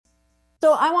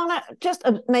So I want to just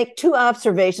make two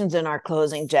observations in our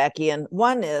closing, Jackie. And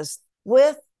one is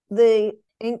with the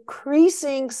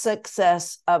increasing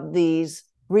success of these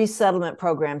resettlement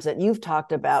programs that you've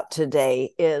talked about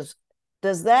today, is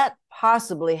does that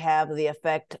possibly have the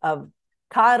effect of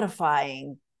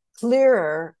codifying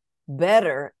clearer,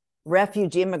 better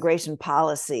refugee immigration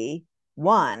policy?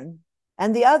 One.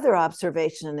 And the other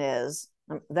observation is,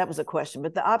 that was a question,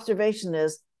 but the observation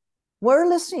is, we're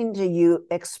listening to you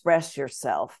express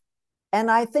yourself. And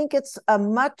I think it's a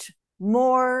much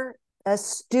more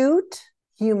astute,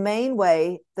 humane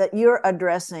way that you're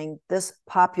addressing this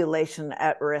population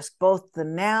at risk. Both the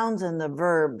nouns and the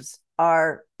verbs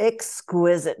are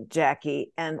exquisite,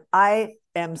 Jackie. And I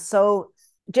am so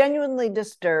genuinely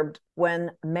disturbed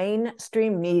when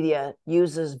mainstream media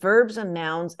uses verbs and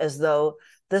nouns as though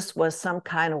this was some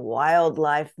kind of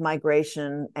wildlife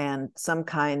migration and some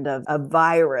kind of a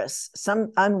virus,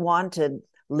 some unwanted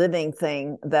living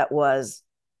thing that was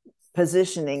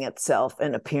positioning itself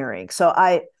and appearing. So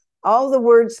all the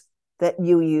words that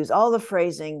you use, all the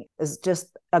phrasing is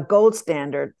just a gold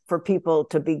standard for people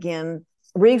to begin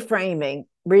reframing,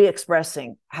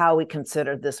 re-expressing how we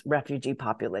consider this refugee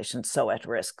population so at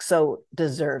risk, so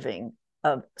deserving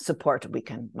of support we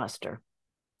can muster.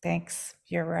 Thanks.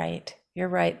 You're right. You're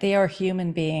right. They are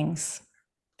human beings.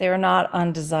 They are not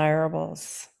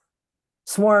undesirables.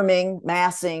 Swarming,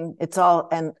 massing, it's all,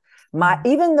 and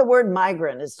even the word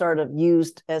migrant is sort of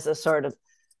used as a sort of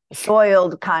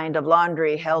soiled kind of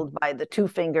laundry held by the two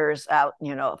fingers out,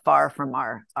 far from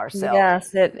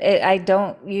ourselves. Yes, I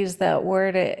don't use that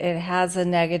word. It has a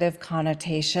negative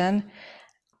connotation.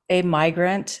 A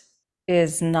migrant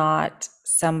is not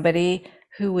somebody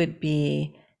who would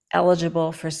be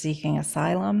eligible for seeking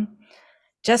asylum.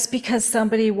 Just because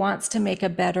somebody wants to make a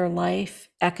better life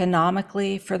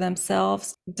economically for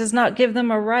themselves does not give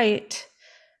them a right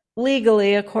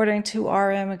legally, according to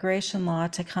our immigration law,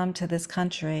 to come to this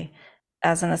country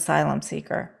as an asylum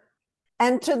seeker.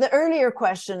 And to the earlier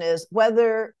question is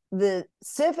whether the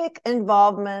civic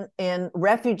involvement in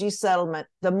refugee settlement,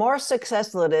 the more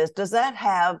successful it is, does that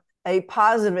have a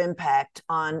positive impact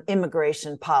on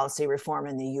immigration policy reform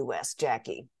in the US,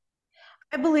 Jackie?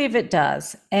 I believe it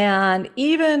does. And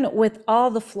even with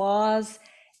all the flaws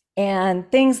and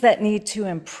things that need to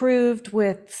improve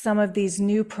with some of these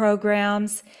new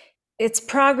programs, it's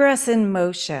progress in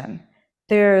motion.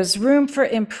 There's room for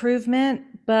improvement,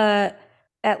 but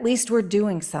at least we're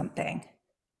doing something.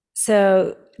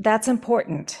 So that's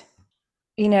important.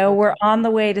 We're on the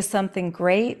way to something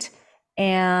great,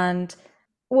 and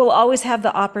we'll always have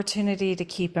the opportunity to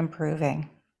keep improving.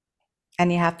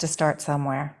 And you have to start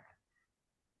somewhere.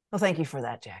 Well, thank you for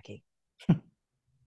that, Jackie.